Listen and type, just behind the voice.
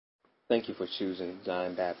Thank you for choosing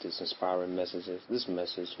Zion Baptist Inspiring Messages. This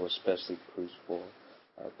message was specially preached for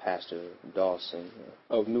Pastor Dawson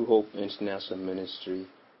of New Hope International Ministry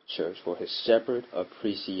Church for his Shepherd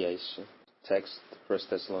Appreciation. Text, 1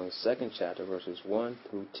 Thessalonians 2nd chapter, verses 1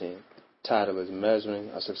 through 10. Title is Measuring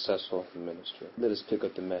a Successful Ministry. Let us pick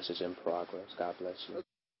up the message in progress. God bless you.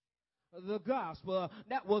 The gospel,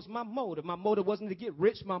 that was my motive. My motive wasn't to get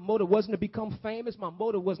rich. My motive wasn't to become famous. My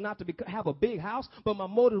motive was not to have a big house, but my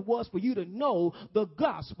motive was for you to know the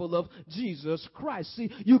gospel of Jesus Christ.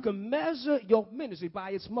 See, you can measure your ministry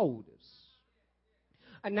by its motives.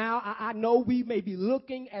 And now I know we may be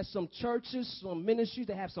looking at some churches, some ministries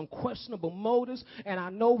that have some questionable motives, and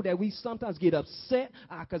I know that we sometimes get upset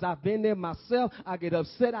because I've been there myself. I get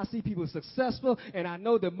upset. I see people successful, and I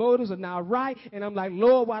know the motives are not right, and I'm like,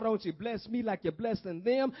 Lord, why don't you bless me like you're blessing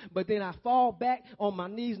them? But then I fall back on my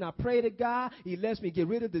knees, and I pray to God. He lets me get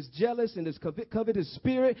rid of this jealous and this covetous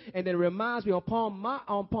spirit, and then it reminds me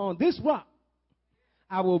upon this rock,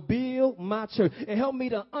 I will build my church. It helped me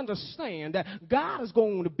to understand that God is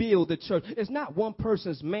going to build the church. It's not one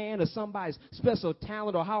person's man or somebody's special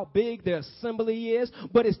talent or how big their assembly is,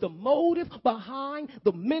 but it's the motive behind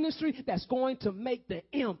the ministry that's going to make the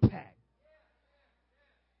impact.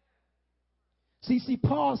 See,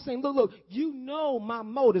 Paul's saying, look, you know my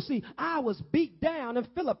motive. See, I was beat down in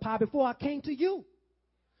Philippi before I came to you.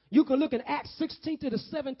 You can look in Acts 16 to the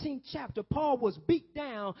 17th chapter. Paul was beat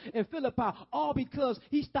down in Philippi all because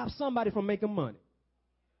he stopped somebody from making money.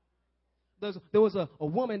 There was a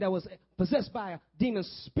woman that was possessed by a demon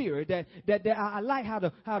spirit that I like how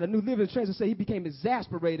the New Living Translation say he became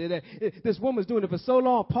exasperated. This woman was doing it for so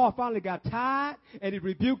long, Paul finally got tired and he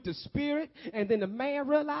rebuked the spirit. And then the man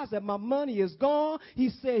realized that my money is gone. He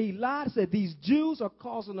said he lied, said these Jews are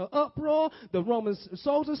causing an uproar. The Roman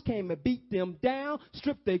soldiers came and beat them down,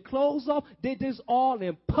 stripped their clothes off, did this all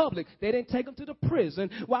in public. They didn't take them to the prison.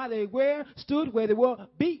 While they stood where they were,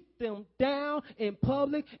 beat them down in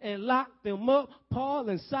public and locked them up. Paul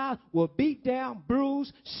and Silas were beat down,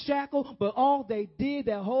 bruised, shackled, but all they did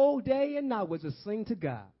that whole day and night was to sing to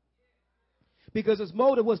God. Because his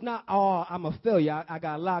motive was not, oh, I'm a failure, I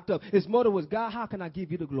got locked up. His motive was, God, how can I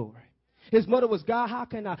give you the glory? His motive was, God, how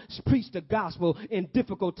can I preach the gospel in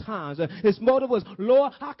difficult times? His motive was,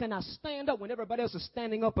 Lord, how can I stand up when everybody else is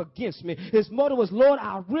standing up against me? His motive was, Lord,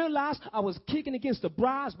 I realized I was kicking against the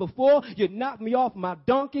briars before. You knocked me off my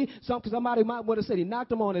donkey. Somebody might want to say he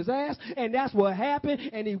knocked him on his ass, and that's what happened.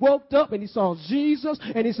 And he woke up and he saw Jesus,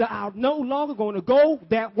 and he said, I'm no longer going to go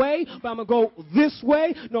that way, but I'm going to go this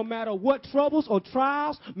way. No matter what troubles or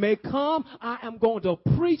trials may come, I am going to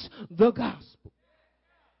preach the gospel.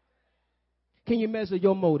 Can you measure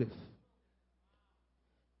your motive?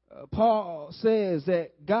 Paul says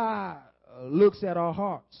that God looks at our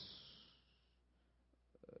hearts.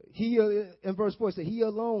 He, in verse 4, said, He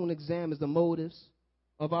alone examines the motives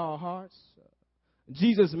of our hearts.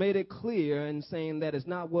 Jesus made it clear in saying that it's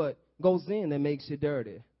not what goes in that makes you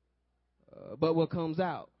dirty, but what comes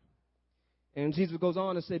out. And Jesus goes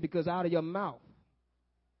on to say, because out of your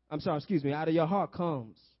heart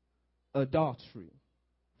comes adultery,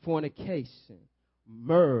 fornication,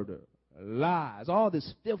 murder, lies. All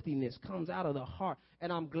this filthiness comes out of the heart.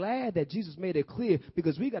 And I'm glad that Jesus made it clear,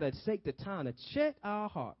 because we got to take the time to check our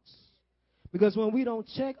hearts. Because when we don't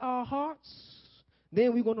check our hearts,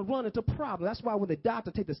 then we're going to run into problems. That's why when the doctor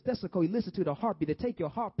takes the stethoscope, he listens to the heartbeat. They take your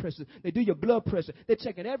heart pressure. They do your blood pressure. They're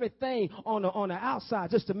checking everything on the outside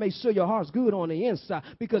just to make sure your heart's good on the inside.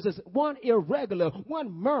 Because it's one irregular,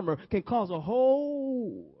 one murmur can cause a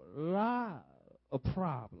whole lot of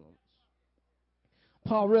problems.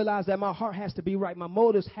 Paul realized that my heart has to be right. My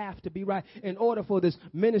motives have to be right in order for this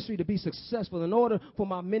ministry to be successful, in order for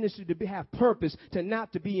my ministry to have purpose, to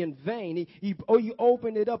not to be in vain. He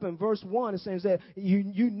opened it up in verse 1 and says that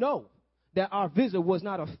you know that our visit was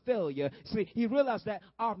not a failure. See, he realized that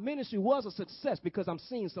our ministry was a success because I'm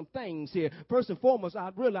seeing some things here. First and foremost,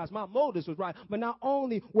 I realized my motives was right. But not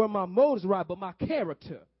only were my motives right, but my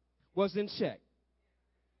character was in check.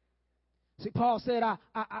 See, Paul said,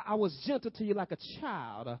 I was gentle to you like a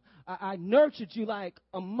child. I nurtured you like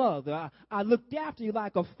a mother. I looked after you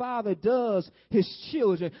like a father does his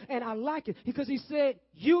children. And I like it because he said,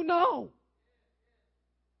 you know.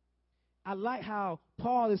 I like how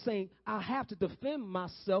Paul is saying, I have to defend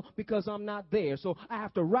myself because I'm not there. So I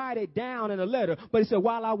have to write it down in a letter. But he said,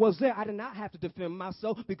 while I was there, I did not have to defend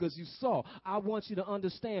myself because you saw. I want you to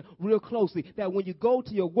understand real closely that when you go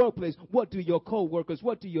to your workplace, what do your co-workers,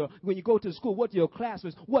 when you go to school, what do your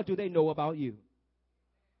classmates, what do they know about you?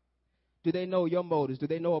 Do they know your motives? Do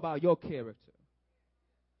they know about your character?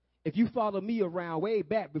 If you follow me around way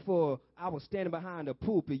back before I was standing behind the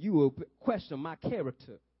pulpit, you will question my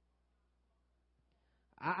character.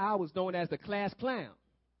 I was known as the class clown,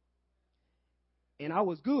 and I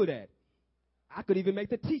was good at it. I could even make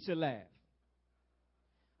the teacher laugh.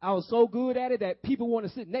 I was so good at it that people want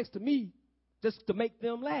to sit next to me just to make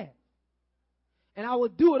them laugh. And I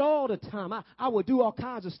would do it all the time. I would do all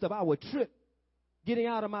kinds of stuff. I would trip getting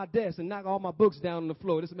out of my desk and knock all my books down on the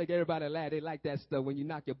floor. This will make everybody laugh. They like that stuff when you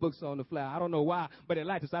knock your books on the floor. I don't know why, but they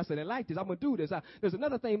like this. I said, they like this. I'm going to do this. There's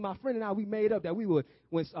another thing my friend and I, we made up that we would,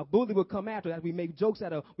 when a bully would come after that, we make jokes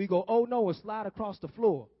at her. We go, oh, no, and slide across the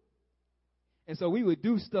floor. And so we would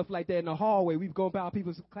do stuff like that in the hallway. We'd go by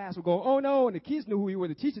people's class, would go, oh, no, and the kids knew who we were.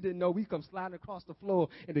 The teacher didn't know. We'd come sliding across the floor,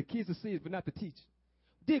 and the kids would see us, but not the teacher.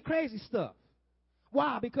 Did crazy stuff.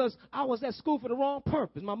 Why? Because I was at school for the wrong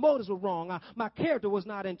purpose. My motives were wrong. My character was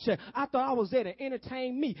not in check. I thought I was there to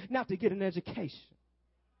entertain me, not to get an education.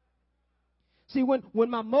 See, when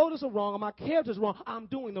my motives are wrong and my character is wrong, I'm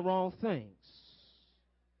doing the wrong things.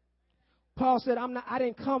 Paul said, I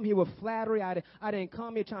didn't come here with flattery. I didn't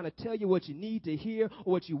come here trying to tell you what you need to hear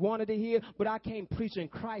or what you wanted to hear, but I came preaching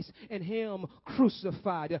Christ and Him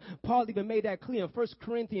crucified. Paul even made that clear in 1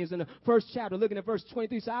 Corinthians in the first chapter, looking at verse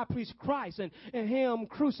 23. So I preach Christ and Him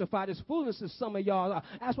crucified. This foolishness, some of y'all,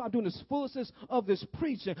 that's why I'm doing this foolishness of this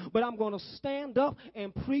preaching. But I'm going to stand up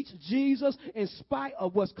and preach Jesus in spite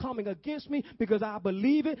of what's coming against me because I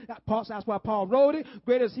believe it. That's why Paul wrote it.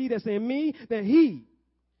 Greater is He that's in me than he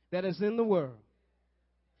that is in the world.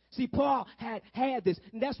 See, Paul had this,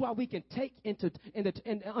 and that's why we can take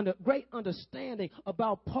under great understanding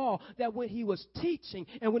about Paul that when he was teaching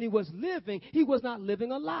and when he was living, he was not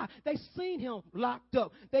living a lie. They seen him locked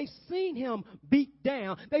up. They seen him beat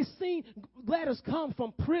down. They seen letters come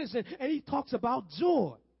from prison, and he talks about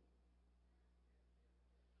joy.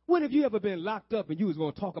 When have you ever been locked up and you was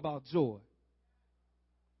going to talk about joy?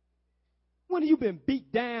 When have you been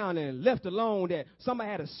beat down and left alone that somebody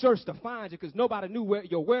had to search to find you because nobody knew where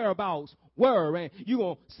your whereabouts were, and you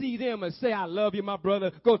going to see them and say, I love you, my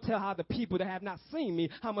brother. Go tell how the people that have not seen me,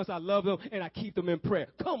 how much I love them, and I keep them in prayer.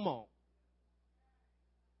 Come on.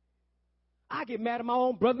 I get mad at my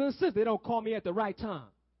own brothers and sisters. They don't call me at the right time.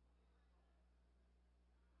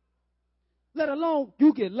 Let alone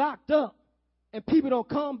you get locked up and people don't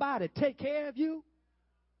come by to take care of you.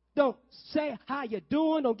 Don't say how you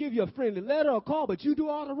doing. Don't give you a friendly letter or call, but you do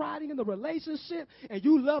all the writing in the relationship and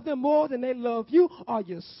you love them more than they love you. Are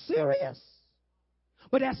you serious?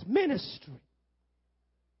 But that's ministry.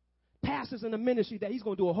 Pastor's in the ministry that he's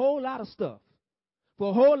going to do a whole lot of stuff for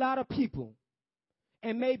a whole lot of people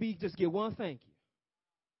and maybe just get one thank you.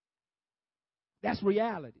 That's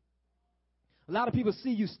reality. A lot of people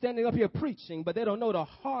see you standing up here preaching, but they don't know the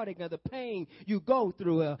heartache and the pain you go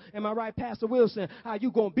through. Am I right, Pastor Wilson? How you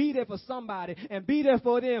going to be there for somebody and be there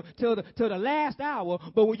for them till the last hour,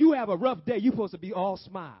 but when you have a rough day, you're supposed to be all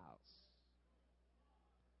smiles.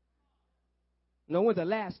 Now, when's the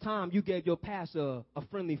last time you gave your pastor a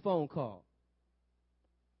friendly phone call?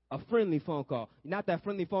 A friendly phone call. Not that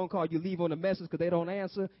friendly phone call you leave on a message because they don't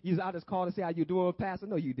answer. I just called and say how you doing, Pastor.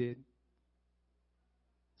 No, you didn't.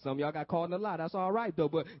 Some of y'all got caught in a lie. That's all right, though.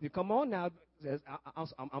 But come on now.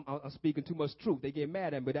 I'm speaking too much truth. They get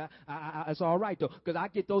mad at me, but it's all right, though. Because I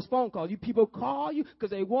get those phone calls. You people call you because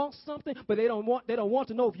they want something, but they don't want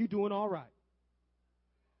to know if you're doing all right.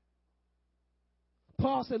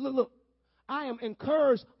 Paul said, look. I am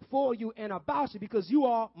encouraged for you and about you because you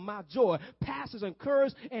are my joy. Pastors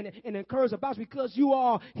encourage and encourage about you because you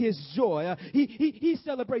are his joy. He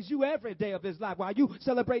celebrates you every day of his life. While you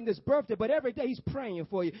celebrating this birthday, but every day he's praying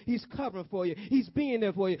for you. He's covering for you. He's being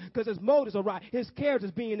there for you because his motives are right. His character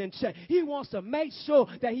is being in check. He wants to make sure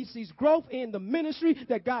that he sees growth in the ministry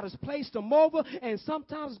that God has placed him over. And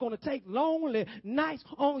sometimes it's going to take lonely nights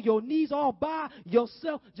on your knees all by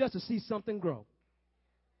yourself just to see something grow.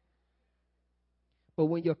 But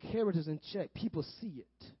when your character is in check, people see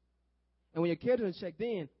it. And when your character is in check,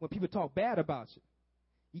 then when people talk bad about you,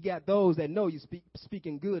 you got those that know you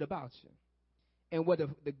speaking good about you. And what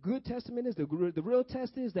the good testament is, the real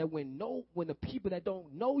test is that when the people that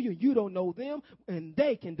don't know you, you don't know them, and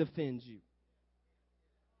they can defend you.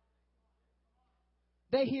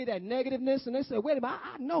 They hear that negativeness and they say, wait a minute,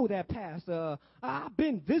 I know that pastor. I've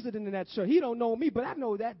been visiting in that church. He don't know me, but I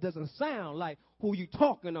know that doesn't sound like who you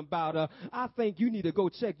talking about. I think you need to go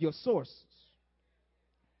check your sources.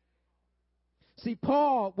 See,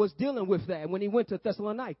 Paul was dealing with that when he went to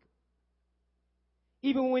Thessalonica.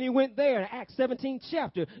 Even when he went there in Acts 17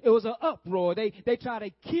 chapter, it was an uproar. They tried to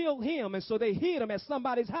kill him, and so they hid him at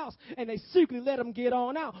somebody's house, and they secretly let him get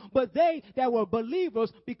on out. But they that were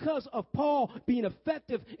believers, because of Paul being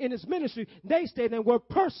effective in his ministry, they stayed and were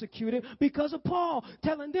persecuted because of Paul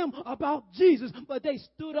telling them about Jesus. But they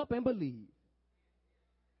stood up and believed.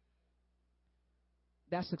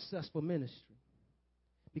 That's successful ministry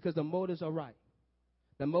because the motives are right.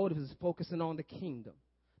 The motive is focusing on the kingdom.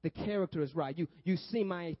 The character is right. You see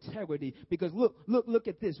my integrity because look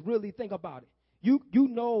at this. Really think about it. You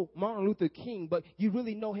know Martin Luther King, but you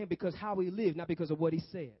really know him because how he lived, not because of what he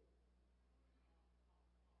said.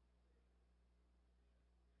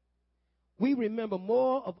 We remember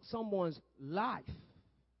more of someone's life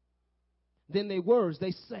than their words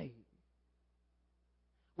they say.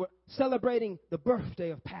 We're celebrating the birthday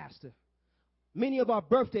of Pastor. Many of our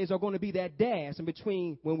birthdays are going to be that dash in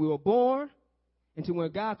between when we were born until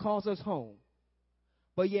when God calls us home.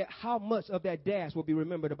 But yet, how much of that dash will be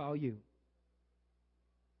remembered about you?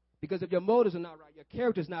 Because if your motives are not right, your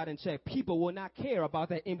character's not in check, people will not care about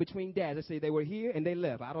that in-between dash. They say they were here and they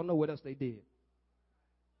left. I don't know what else they did.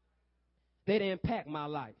 They didn't impact my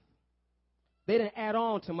life. They didn't add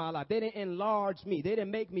on to my life. They didn't enlarge me. They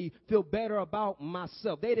didn't make me feel better about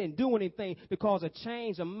myself. They didn't do anything to cause a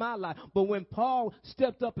change in my life. But when Paul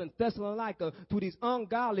stepped up in Thessalonica to these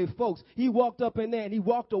ungodly folks, he walked up in there and he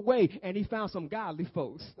walked away and he found some godly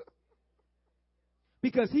folks.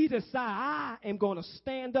 Because he decided, I am going to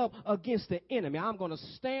stand up against the enemy. I'm going to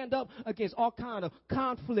stand up against all kind of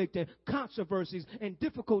conflict and controversies and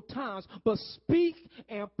difficult times, but speak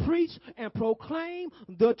and preach and proclaim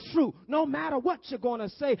the truth. No matter what you're going to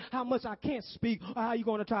say, how much I can't speak, or how you're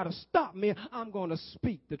going to try to stop me, I'm going to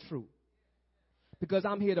speak the truth. Because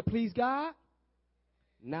I'm here to please God,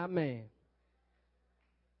 not man.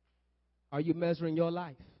 Are you measuring your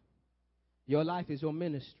life? Your life is your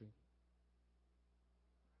ministry.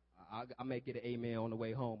 I may get an amen on the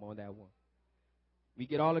way home on that one. We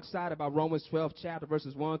get all excited about Romans 12 chapter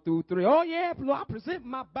verses 1 through 3. Oh, yeah, I present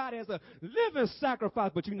my body as a living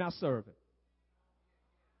sacrifice, but you're not serving.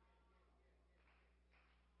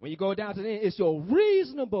 When you go down to the end, it's your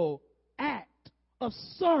reasonable act of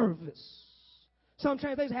service. Some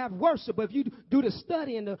translations have worship, but if you do the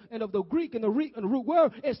study and of the Greek and the root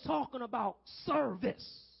word, it's talking about service.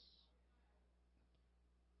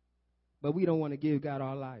 But we don't want to give God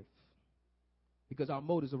our life because our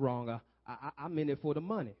motives are wrong. I'm in it for the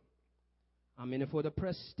money. I'm in it for the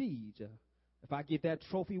prestige. If I get that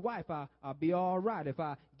trophy wife, I'll be all right. If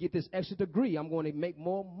I get this extra degree, I'm going to make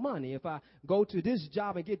more money. If I go to this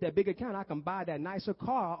job and get that big account, I can buy that nicer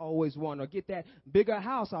car I always want or get that bigger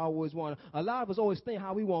house I always want. A lot of us always think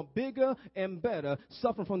how we want bigger and better,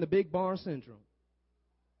 suffering from the big barn syndrome.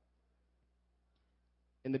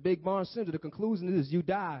 In the big barn syndrome, the conclusion is you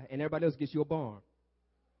die and everybody else gets you a barn.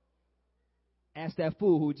 Ask that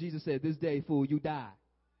fool who Jesus said, this day, fool, you die.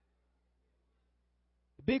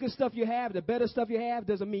 The bigger stuff you have, the better stuff you have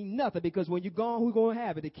doesn't mean nothing because when you're gone, who's going to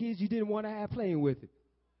have it? The kids you didn't want to have playing with it.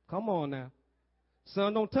 Come on now.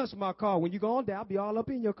 Son, don't touch my car. When you're gone there, I'll be all up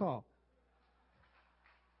in your car.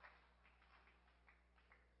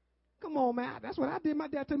 Come on, man. That's what I did. My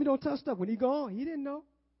dad told me don't touch stuff. When he gone, he didn't know.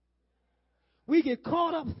 We get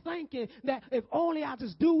caught up thinking that if only I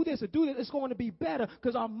just do this or do this, it's going to be better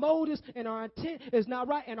because our motives and our intent is not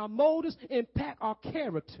right, and our motives impact our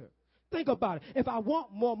character. Think about it. If I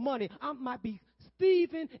want more money, I might be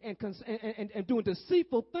thieving and doing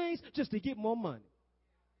deceitful things just to get more money.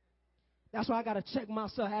 That's why I got to check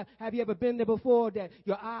myself. Have you ever been there before that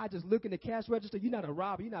your eye just look in the cash register? You're not a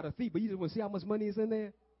robber, you're not a thief, but you just want to see how much money is in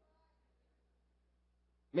there?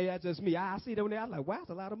 Maybe that's just me. I see them there. I'm like, wow,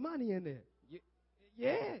 that's a lot of money in there.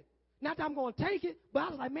 Yeah. Not that I'm going to take it, but I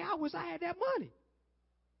was like, man, I wish I had that money.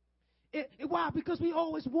 Why? Because we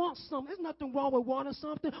always want something. There's nothing wrong with wanting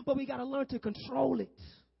something, but we got to learn to control it.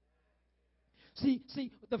 See,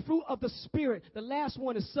 the fruit of the Spirit, the last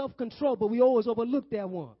one is self-control, but we always overlook that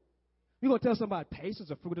one. We're going to tell somebody, patience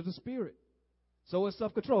is a fruit of the Spirit. So is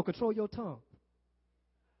self-control. Control your tongue.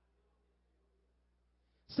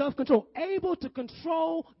 Self-control, able to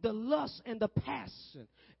control the lust and the passion,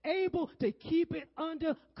 able to keep it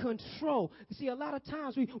under control. You see, a lot of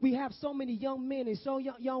times we have so many young men and so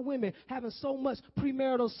young women having so much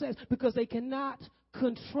premarital sex because they cannot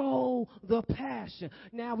control the passion.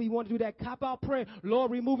 Now we want to do that cop-out prayer. Lord,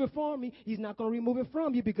 remove it from me. He's not going to remove it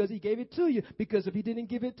from you because he gave it to you. Because if he didn't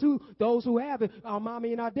give it to those who have it, our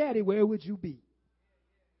mommy and our daddy, where would you be?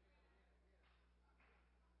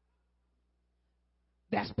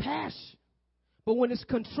 That's passion. But when it's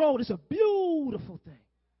controlled, it's a beautiful thing.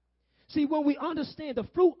 See, when we understand the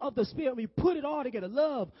fruit of the Spirit, we put it all together,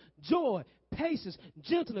 love, joy, patience,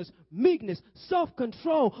 gentleness, meekness,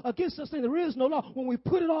 self-control. Against such thing there is no law. When we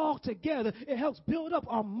put it all together, it helps build up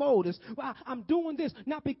our motives. I'm doing this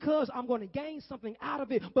not because I'm going to gain something out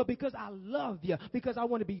of it, but because I love you, because I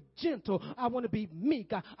want to be gentle, I want to be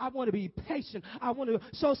meek, I want to be patient, I want to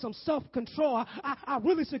show some self-control. I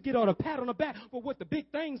really should get on a pat on the back for what the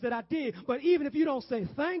big things that I did. But even if you don't say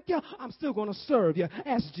thank you, I'm still going to serve you.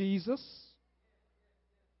 Ask Jesus.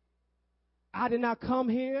 I did not come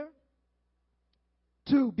here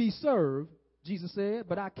to be served, Jesus said,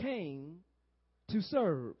 but I came to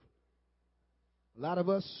serve. A lot of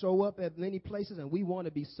us show up at many places and we want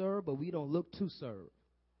to be served, but we don't look to serve.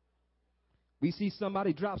 We see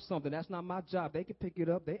somebody drop something. That's not my job. They can pick it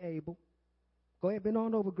up. They're able. Go ahead, bend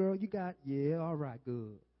on over, girl. You got, yeah, all right,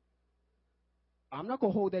 good. I'm not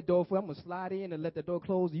going to hold that door for you. I'm going to slide in and let the door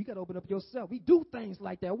close. You got to open up yourself. We do things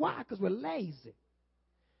like that. Why? Because we're lazy.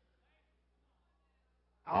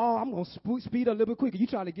 Oh, I'm going to speed up a little bit quicker. You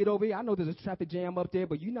trying to get over here. I know there's a traffic jam up there,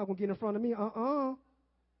 but you're not going to get in front of me.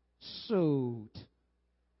 Shoot.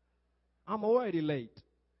 I'm already late.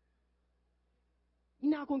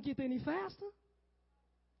 You're not going to get there any faster.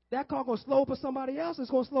 That car going to slow up for somebody else.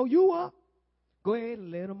 It's going to slow you up. Go ahead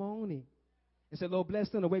and let them on in. And say, Lord, bless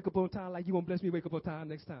them to wake up on time like you going to bless me wake up on time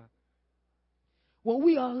next time. When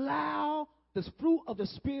we allow the fruit of the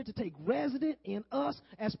Spirit to take residence in us,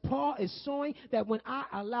 as Paul is showing that when I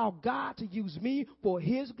allow God to use me for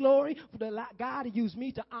his glory, for God to use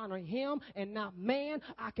me to honor him and not man,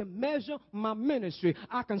 I can measure my ministry.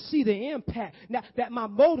 I can see the impact. Now, that my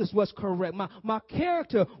motives was correct. My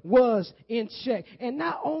character was in check. And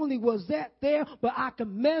not only was that there, but I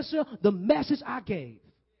can measure the message I gave.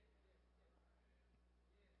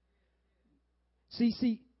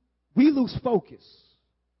 See, we lose focus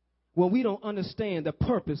when we don't understand the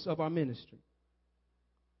purpose of our ministry.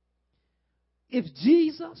 If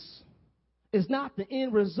Jesus is not the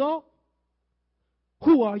end result,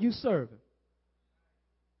 who are you serving?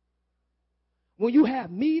 When you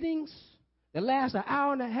have meetings that last an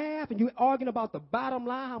hour and a half and you're arguing about the bottom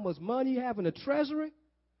line, how much money you have in the treasury,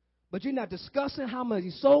 but you're not discussing how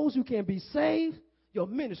many souls you can be saved, your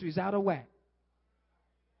ministry is out of whack.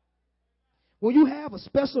 When you have a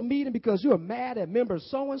special meeting because you're mad at member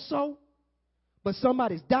so-and-so, but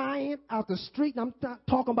somebody's dying out the street, and I'm not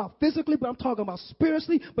talking about physically, but I'm talking about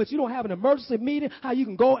spiritually, but you don't have an emergency meeting, how you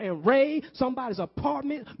can go and raid somebody's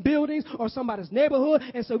apartment buildings or somebody's neighborhood,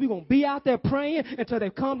 and so we're going to be out there praying until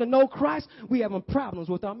they come to know Christ, we having problems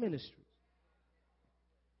with our ministry.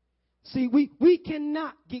 See, we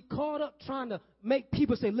cannot get caught up trying to make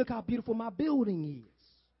people say, look how beautiful my building is.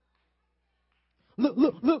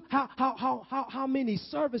 Look how many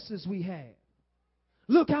services we have.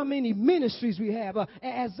 Look how many ministries we have.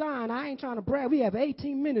 At Zion, I ain't trying to brag. We have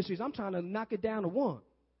 18 ministries. I'm trying to knock it down to one.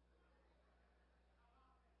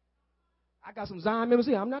 I got some Zion members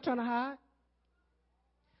here. I'm not trying to hide.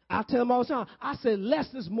 I tell them all the time. I said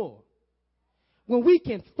less is more. When we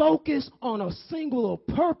can focus on a singular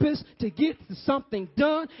purpose to get something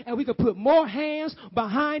done and we can put more hands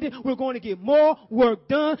behind it, we're going to get more work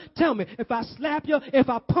done. Tell me, if I slap you, if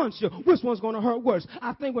I punch you, which one's going to hurt worse?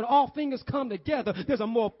 I think when all fingers come together, there's a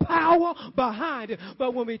more power behind it.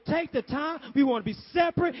 But when we take the time, we want to be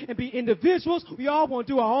separate and be individuals. We all want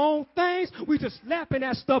to do our own things. We just slapping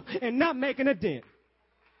that stuff and not making a dent.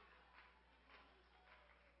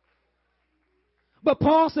 But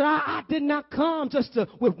Paul said, I did not come just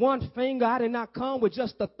with one finger. I did not come with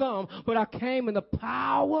just a thumb, but I came in the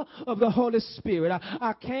power of the Holy Spirit.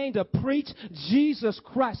 I came to preach Jesus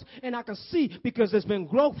Christ. And I can see because there's been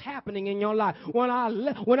growth happening in your life. When I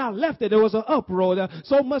left it, there was an uproar.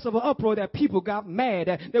 So much of an uproar that people got mad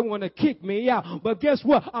that they want to kick me out. But guess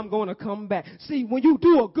what? I'm going to come back. See, when you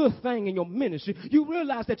do a good thing in your ministry, you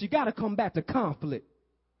realize that you got to come back to conflict.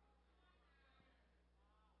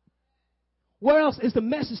 Where else is the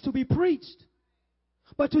message to be preached?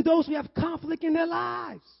 But to those who have conflict in their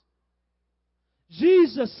lives.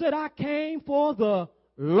 Jesus said, I came for the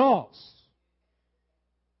lost.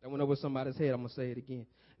 That went over somebody's head. I'm going to say it again.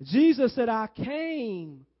 Jesus said, I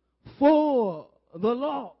came for the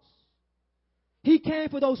lost. He came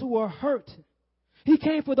for those who were hurt. He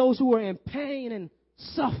came for those who were in pain and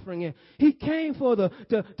suffering. And he came for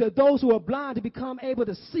those who are blind to become able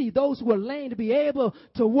to see, those who are lame to be able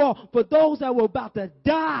to walk, for those that were about to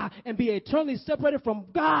die and be eternally separated from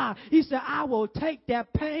God. He said, I will take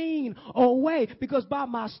that pain away, because by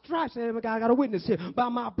my stripes, and I got a witness here, by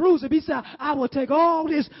my bruises, he said, I will take all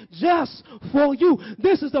this just for you.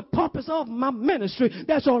 This is the purpose of my ministry,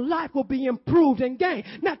 that your life will be improved and gained,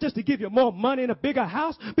 not just to give you more money and a bigger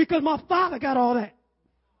house, because my Father got all that.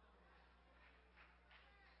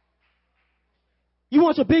 You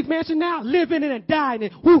want your big mansion now? Live in it and die in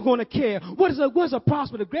it. Who's going to care? What is a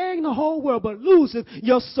prosper to gain the whole world but loses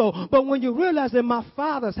your soul? But when you realize that in my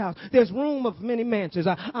Father's house, there's room of many mansions.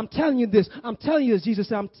 I'm telling you this. I'm telling you this, Jesus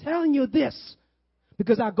said. I'm telling you this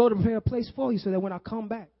because I go to prepare a place for you so that when I come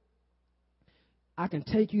back, I can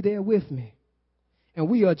take you there with me. And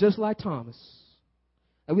we are just like Thomas.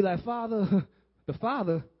 And we like, Father, the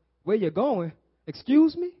Father, where you going?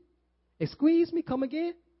 Excuse me? Excuse me? Come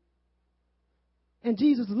again? And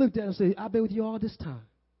Jesus looked at him and said, I've been with you all this time.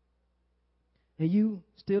 And you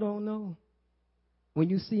still don't know? When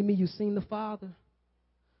you see me, you've seen the Father.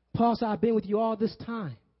 Paul said, I've been with you all this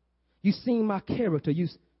time. You've seen my character.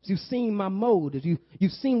 You've seen my motives.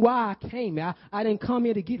 You've seen why I came here. I didn't come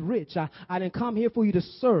here to get rich. I didn't come here for you to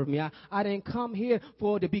serve me. I didn't come here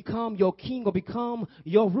to become your king or become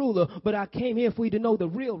your ruler. But I came here for you to know the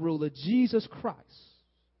real ruler, Jesus Christ,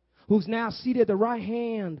 who's now seated at the right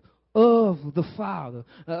hand of the Father.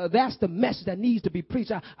 That's the message that needs to be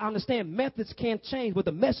preached. I understand methods can't change, but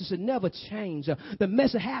the message should never change. The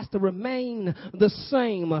message has to remain the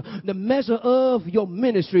same. The measure of your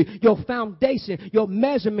ministry, your foundation, your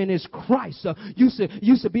measurement is Christ. You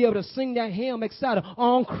should be able to sing that hymn excited,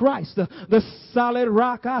 on Christ, the solid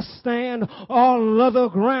rock I stand, all other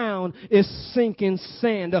ground is sinking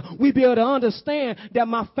sand. We be able to understand that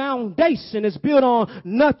my foundation is built on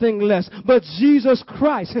nothing less but Jesus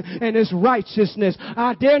Christ and his righteousness.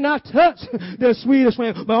 I dare not touch the sweetest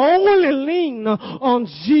frame, but only lean on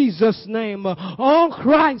Jesus' name. On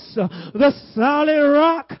Christ, the solid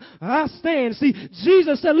rock I stand. See,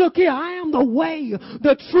 Jesus said, look here, I am the way,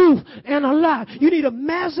 the truth, and the life. You need to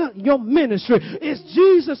measure your ministry. Is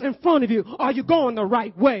Jesus in front of you? Are you going the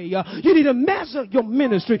right way? You need to measure your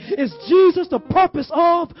ministry. Is Jesus the purpose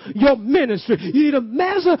of your ministry? You need to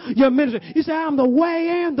measure your ministry. He said, I'm the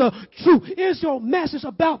way and the truth. Is your message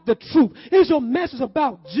about the truth? Is your message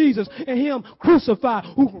about Jesus and him crucified,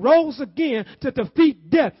 who rose again to defeat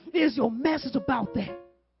death? Is your message about that?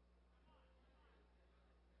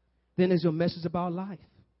 Then is your message about life,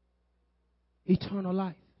 eternal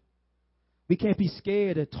life. We can't be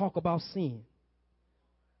scared to talk about sin.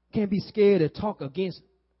 Can't be scared to talk against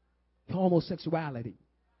homosexuality,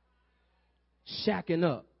 shacking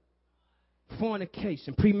up,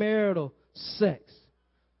 fornication, premarital sex,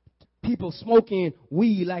 people smoking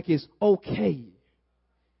weed like it's okay.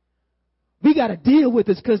 We got to deal with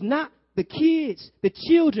this, because not the kids, the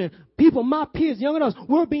children, people, my peers, younger than us,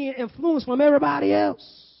 we're being influenced from everybody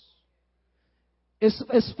else.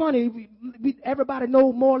 It's funny. Everybody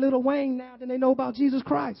know more Lil Wayne now than they know about Jesus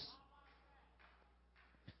Christ.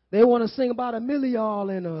 They want to sing about a million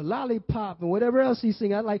and a lollipop and whatever else he's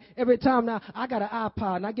singing. Like every time now, I got an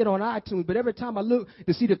iPod and I get on iTunes, but every time I look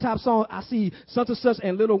to see the top song, I see such and such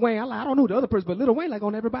and Lil Wayne. I don't know the other person, but Lil Wayne like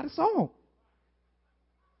on everybody's song.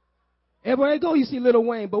 Everywhere you go, you see Lil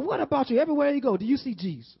Wayne. But what about you? Everywhere you go, do you see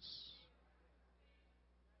Jesus?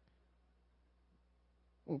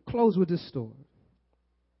 We'll close with this story.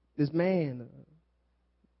 This man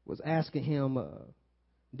was asking him,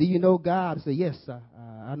 do you know God? I said, yes,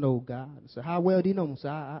 I know God. I said, how well do you know him? I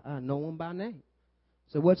said, I know him by name.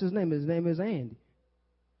 I said, what's his name? His name is Andy.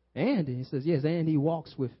 Andy? He says, yes, Andy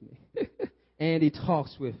walks with me. Andy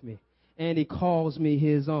talks with me. Andy calls me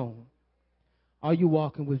his own. Are you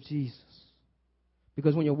walking with Jesus?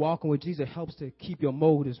 Because when you're walking with Jesus, it helps to keep your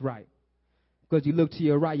motives right. Because you look to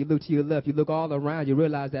your right, you look to your left, you look all around, you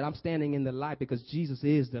realize that I'm standing in the light because Jesus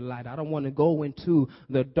is the light. I don't want to go into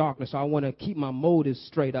the darkness. So I want to keep my motives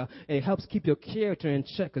straight. It helps keep your character in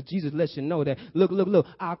check because Jesus lets you know that, look,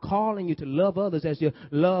 I'm calling you to love others as you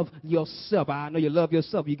love yourself. I know you love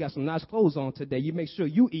yourself. You got some nice clothes on today. You make sure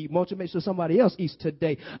you eat. Won't you make sure somebody else eats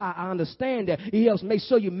today? I understand that. He helps make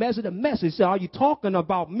sure you measure the message. So are you talking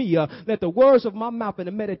about me? Let the words of my mouth and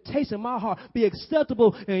the meditation of my heart be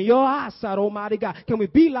acceptable in your eyesight, oh my Almighty God? Can we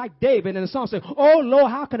be like David? And the song says, oh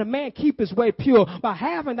Lord, how can a man keep his way pure? By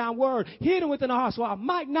having thy word hidden within the heart so I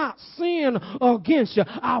might not sin against you.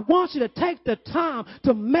 I want you to take the time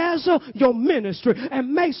to measure your ministry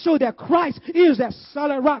and make sure that Christ is that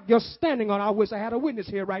solid rock you're standing on. I wish I had a witness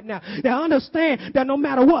here right now. That understand that no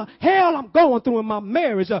matter what hell I'm going through in my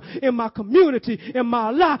marriage, in my community, in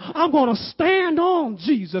my life, I'm going to stand on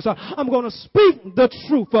Jesus. I'm going to speak the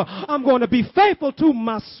truth. I'm going to be faithful to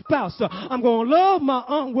my spouse. I'm going to love my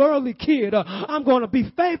unworldly kid. I'm going to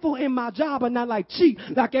be faithful in my job and not like cheat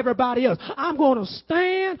like everybody else. I'm going to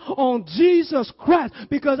stand on Jesus Christ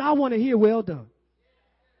because I want to hear well done,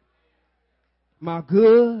 my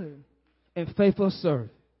good and faithful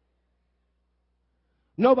servant.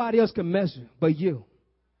 Nobody else can measure but you.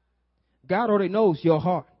 God already knows your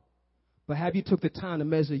heart. But have you took the time to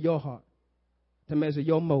measure your heart, to measure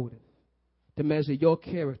your motive, to measure your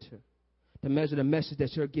character, to measure the message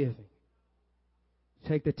that you're giving?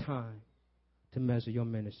 Take the time to measure your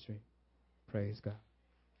ministry. Praise God.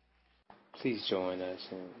 Please join us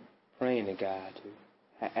in praying to God,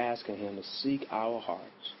 asking Him to seek our hearts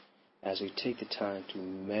as we take the time to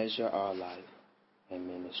measure our life and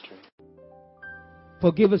ministry.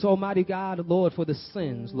 Forgive us, Almighty God, Lord, for the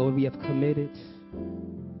sins, Lord, we have committed.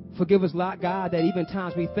 Forgive us, Lord God, that even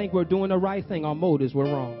times we think we're doing the right thing, our motives were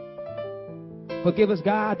wrong. Forgive us,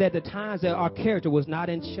 God, that the times that our character was not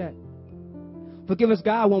in check. Forgive us,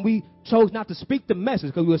 God, when we chose not to speak the message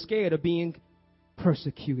because we were scared of being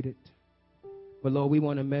persecuted. But, Lord, we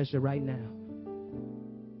want to measure right now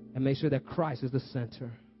and make sure that Christ is the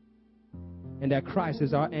center and that Christ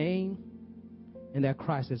is our aim and that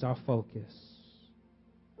Christ is our focus.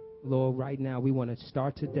 Lord, right now we want to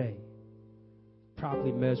start today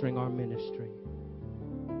properly measuring our ministry,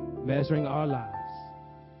 measuring our lives,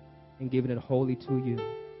 and giving it wholly to you.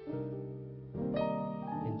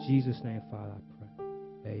 In Jesus' name, Father, I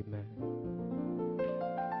pray. Amen.